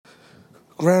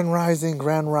Grand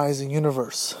Rising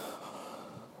universe.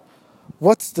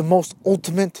 What's the most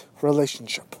ultimate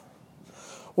relationship?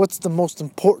 What's the most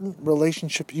important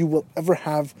relationship you will ever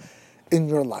have in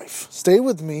your life? Stay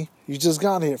with me. You just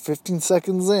got here. 15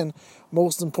 seconds in.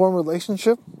 Most important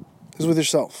relationship is with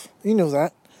yourself. You know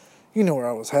that. You know where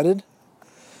I was headed.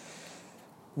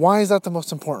 Why is that the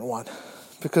most important one?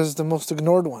 Because it's the most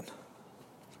ignored one.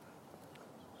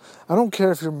 I don't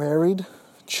care if you're married,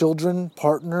 children,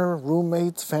 partner,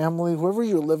 roommates, family, whoever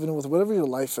you're living with, whatever your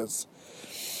life is.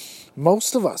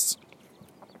 Most of us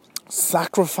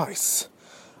sacrifice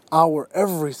our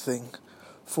everything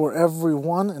for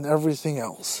everyone and everything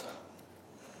else.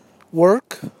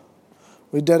 Work,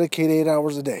 we dedicate 8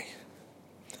 hours a day.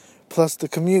 Plus the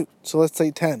commute, so let's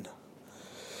say 10.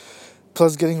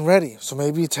 Plus getting ready, so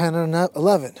maybe 10 or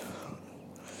 11.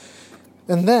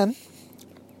 And then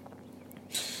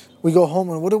we go home,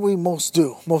 and what do we most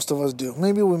of us do?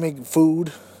 Maybe we make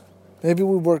food. Maybe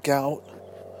we work out.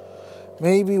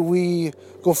 Maybe we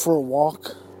go for a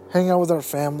walk, hang out with our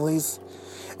families.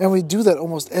 And we do that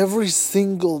almost every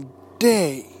single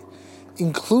day,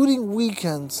 including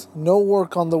weekends. No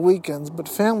work on the weekends, but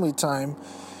family time.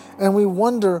 And we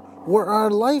wonder where our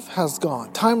life has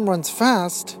gone. Time runs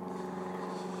fast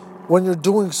when you're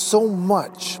doing so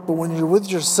much. But when you're with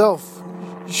yourself,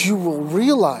 you will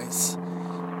realize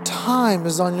time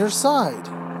is on your side.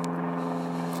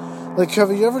 Like,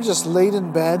 have you ever just laid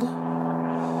in bed,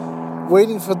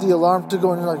 waiting for the alarm to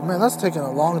go, and you're like, man, that's taking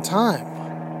a long time.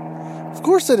 Of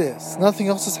course it is. Nothing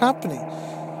else is happening.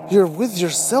 You're with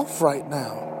yourself right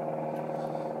now.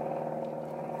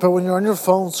 But when you're on your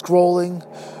phone scrolling,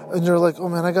 and you're like, oh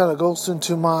man, I gotta go soon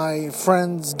to my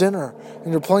friend's dinner,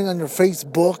 and you're playing on your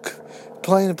Facebook,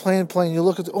 playing, you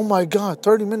look at, oh my God,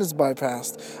 30 minutes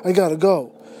bypassed. I gotta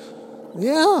go.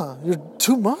 Yeah, you're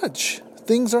too much.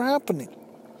 Things are happening.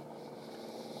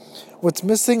 What's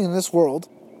missing in this world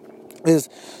is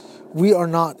we are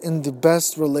not in the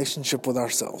best relationship with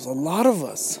ourselves. A lot of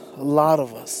us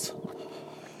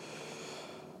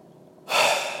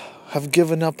have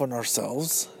given up on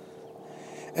ourselves,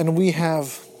 and we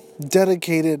have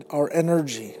dedicated our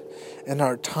energy and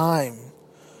our time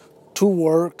to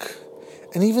work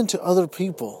and even to other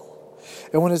people.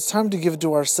 And when it's time to give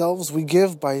to ourselves, we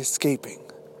give by escaping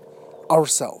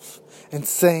ourselves and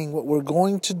saying what we're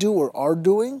going to do or are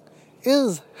doing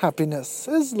is happiness,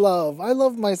 is love. I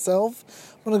love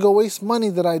myself. I'm going to go waste money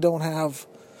that I don't have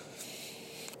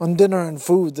on dinner and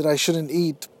food that I shouldn't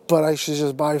eat, but I should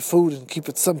just buy food and keep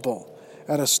it simple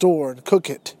at a store and cook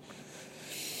it.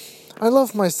 I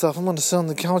love myself. I'm going to sit on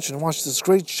the couch and watch this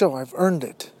great show. I've earned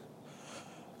it.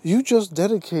 You just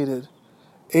dedicated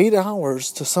 8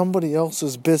 hours to somebody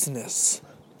else's business.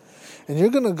 And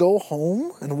you're going to go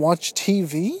home and watch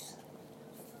TV?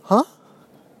 Huh?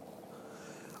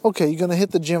 Okay, you're going to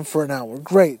hit the gym for an hour.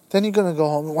 Great. Then you're going to go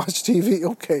home and watch TV.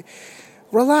 Okay.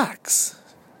 Relax.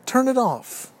 Turn it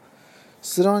off.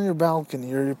 Sit on your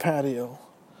balcony or your patio.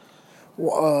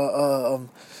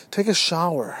 Take a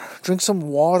shower. Drink some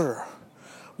water.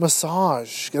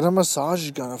 Massage. Get a massage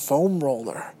gun, a foam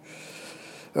roller.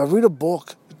 Read a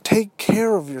book. Take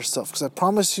care of yourself, because I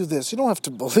promise you this. You don't have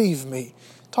to believe me.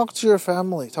 Talk to your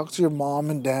family. Talk to your mom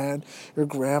and dad, your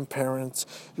grandparents,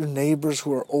 your neighbors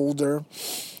who are older,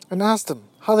 and ask them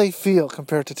how they feel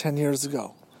compared to 10 years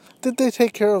ago. Did they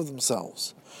take care of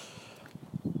themselves?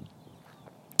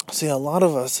 See, a lot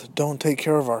of us don't take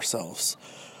care of ourselves.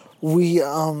 We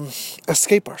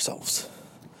escape ourselves.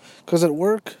 Because at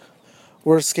work,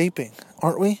 we're escaping,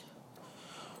 aren't we?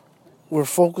 We're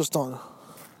focused on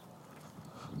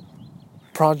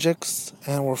projects,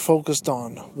 and we're focused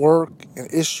on work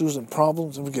and issues and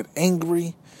problems, and we get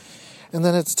angry, and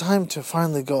then it's time to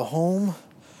finally go home.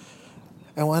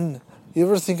 And when you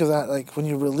ever think of that, like when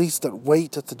you release that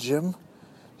weight at the gym,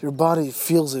 your body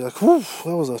feels it, like, whew,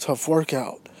 that was a tough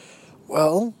workout.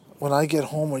 Well, when I get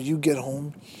home or you get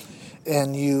home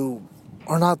and you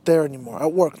are not there anymore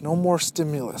at work, no more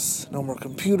stimulus, no more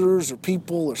computers or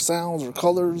people or sounds or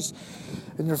colors,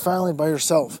 and you're finally by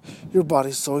yourself, your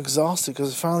body's so exhausted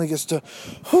because it finally gets to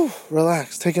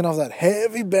relax, taking off that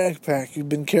heavy backpack you've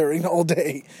been carrying all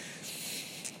day.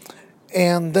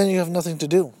 And then you have nothing to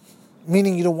do,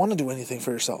 meaning you don't want to do anything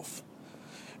for yourself.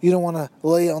 You don't want to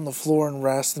lay on the floor and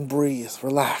rest and breathe,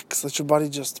 relax, let your body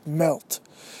just melt.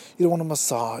 You don't want to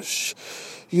massage.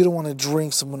 You don't want to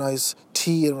drink some nice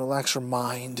tea and relax your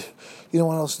mind. You don't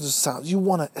want to listen to sounds. You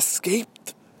want to escape.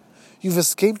 You've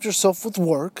escaped yourself with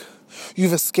work.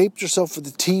 You've escaped yourself with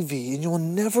the TV, and you will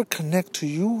never connect to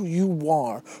who you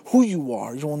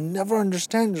are. You will never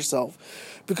understand yourself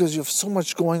because you have so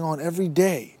much going on every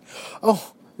day.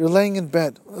 Oh, You're laying in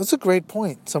bed. That's a great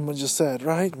point. Someone just said,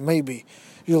 right? Maybe.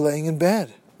 You're laying in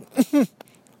bed.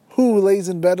 Who lays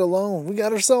in bed alone? We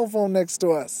got our cell phone next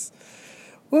to us.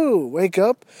 Woo, wake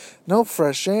up. No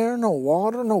fresh air, no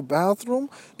water, no bathroom,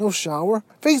 no shower.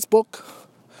 Facebook.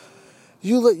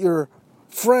 You let your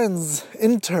friends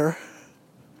enter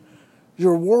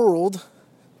your world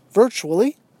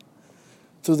virtually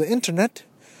through the internet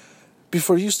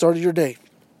before you started your day.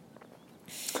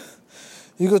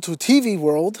 You go to a TV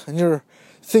world and you're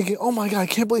thinking, oh my God, I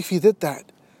can't believe he did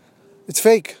that. It's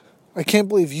fake. I can't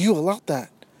believe you allowed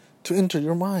that to enter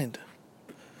your mind.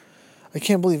 I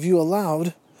can't believe you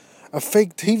allowed a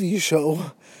fake TV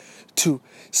show to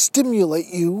stimulate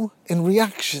you in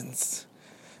reactions.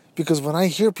 Because when I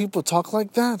hear people talk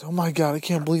like that, oh my God, I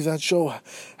can't believe that show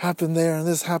happened there and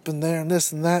this happened there and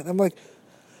this and that. I'm like,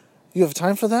 you have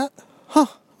time for that? Huh,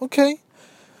 okay.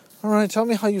 All right, tell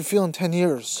me how you feel in 10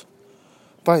 years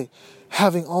by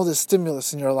having all this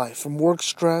stimulus in your life, from work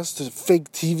stress to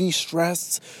fake TV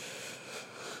stress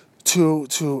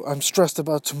to I'm stressed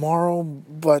about tomorrow,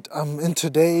 but I'm in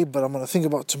today, but I'm going to think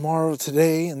about tomorrow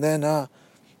today. And then,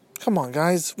 come on,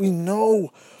 guys, we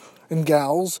know, and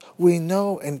gals, we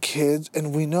know, and kids,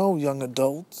 and we know, young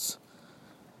adults,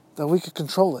 that we could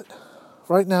control it.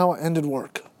 Right now, I ended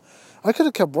work. I could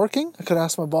have kept working. I could have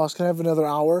asked my boss, can I have another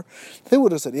hour? They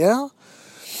would have said, yeah.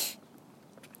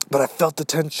 But I felt the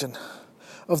tension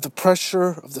of the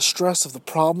pressure, of the stress, of the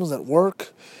problems at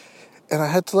work, and I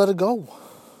had to let it go.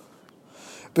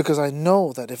 Because I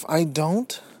know that if I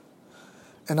don't,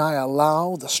 and I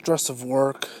allow the stress of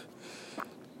work,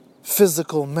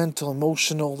 physical, mental,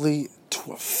 emotionally,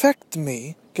 to affect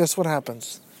me, guess what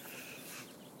happens?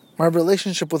 My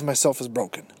relationship with myself is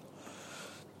broken.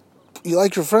 You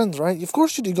like your friends, right? Of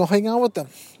course you do. Go hang out with them.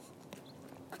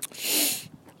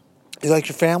 You like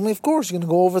your family? Of course, you're going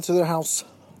to go over to their house.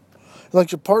 You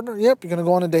like your partner? Yep, you're going to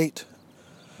go on a date.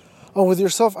 Oh, with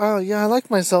yourself? Oh, yeah, I like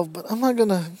myself, but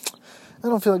I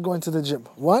don't feel like going to the gym.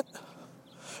 What?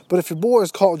 But if your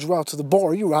boys called you out to the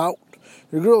bar, you're out.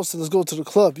 Your girl said, let's go to the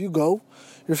club, you go.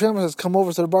 Your family says, come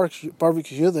over to the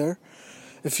barbecue, you're there.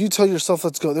 If you tell yourself,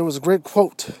 let's go. There was a great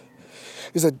quote.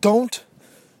 He said, don't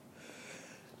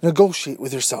negotiate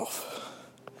with yourself.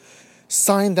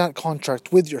 Sign that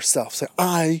contract with yourself. Say,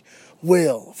 I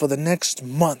will, for the next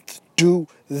month, do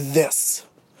this.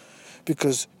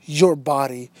 Because your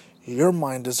body, your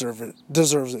mind deserves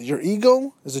it. Your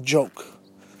ego is a joke.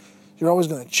 You're always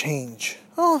going to change.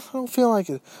 Oh, I don't feel like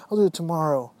it. I'll do it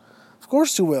tomorrow. Of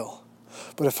course you will.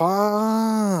 But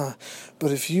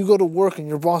if you go to work and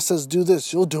your boss says do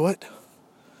this, you'll do it.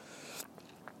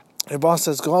 Your boss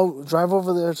says drive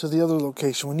over there to the other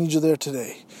location. We need you there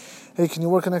today. Hey, can you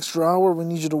work an extra hour? We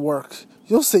need you to work.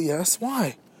 You'll say yes.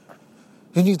 Why?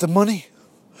 You need the money.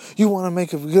 You want to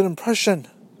make a good impression.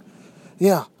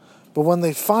 Yeah. But when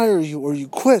they fire you or you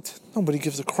quit, nobody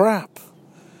gives a crap.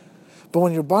 But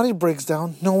when your body breaks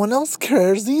down, no one else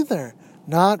cares either.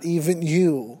 Not even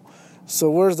you. So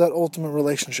where's that ultimate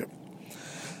relationship?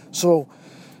 So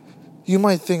you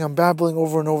might think I'm babbling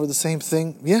over and over the same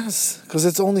thing. Yes, because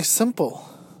it's only simple.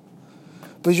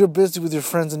 But you're busy with your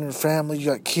friends and your family. You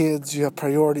got kids. You have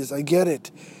priorities. I get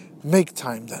it. Make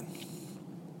time then.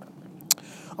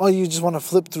 Oh, you just want to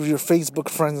flip through your Facebook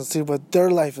friends and see what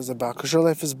their life is about because your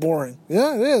life is boring.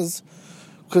 Yeah, it is.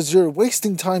 Because you're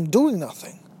wasting time doing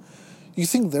nothing. You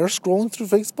think they're scrolling through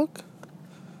Facebook?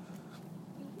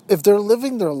 If they're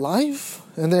living their life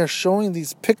and they're showing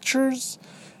these pictures,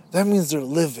 that means they're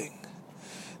living.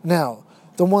 Now,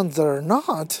 the ones that are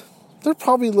not, they're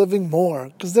probably living more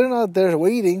because they're not there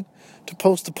waiting to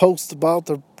post a post about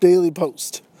their daily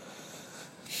post.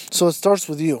 So it starts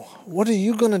with you. What are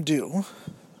you going to do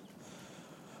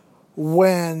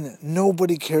when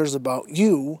nobody cares about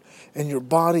you and your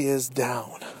body is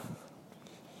down?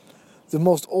 The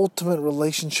most ultimate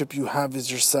relationship you have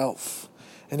is yourself.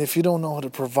 And if you don't know how to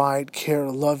provide, care,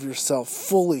 love yourself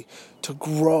fully to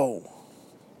grow,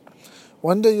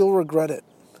 one day you'll regret it.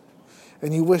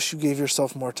 And you wish you gave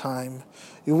yourself more time.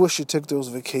 You wish you took those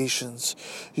vacations.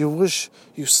 You wish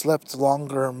you slept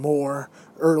longer, more,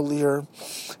 earlier.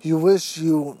 You wish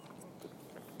you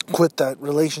quit that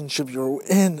relationship you're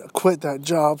in, quit that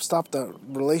job, stopped that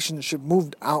relationship,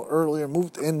 moved out earlier,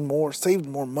 moved in more, saved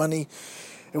more money.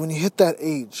 And when you hit that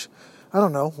age, I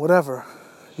don't know, whatever,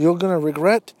 you're going to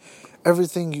regret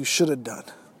everything you should have done.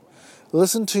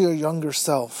 Listen to your younger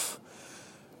self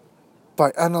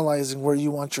by analyzing where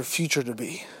you want your future to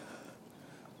be.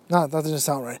 That doesn't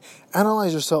sound right.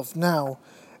 Analyze yourself now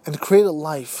and create a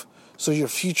life so your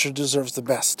future deserves the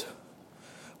best.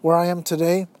 Where I am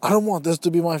today, I don't want this to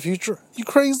be my future. You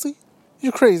crazy?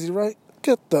 You're crazy, right?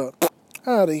 Get the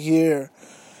out of here.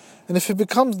 And if it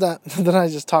becomes that, then I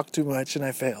just talked too much and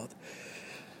I failed.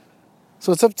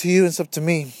 So it's up to you, it's up to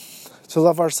me to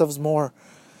love ourselves more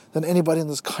than anybody in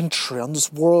this country, on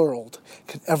this world,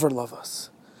 can ever love us.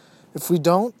 If we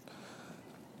don't,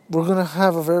 we're going to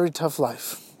have a very tough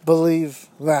life. Believe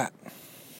that.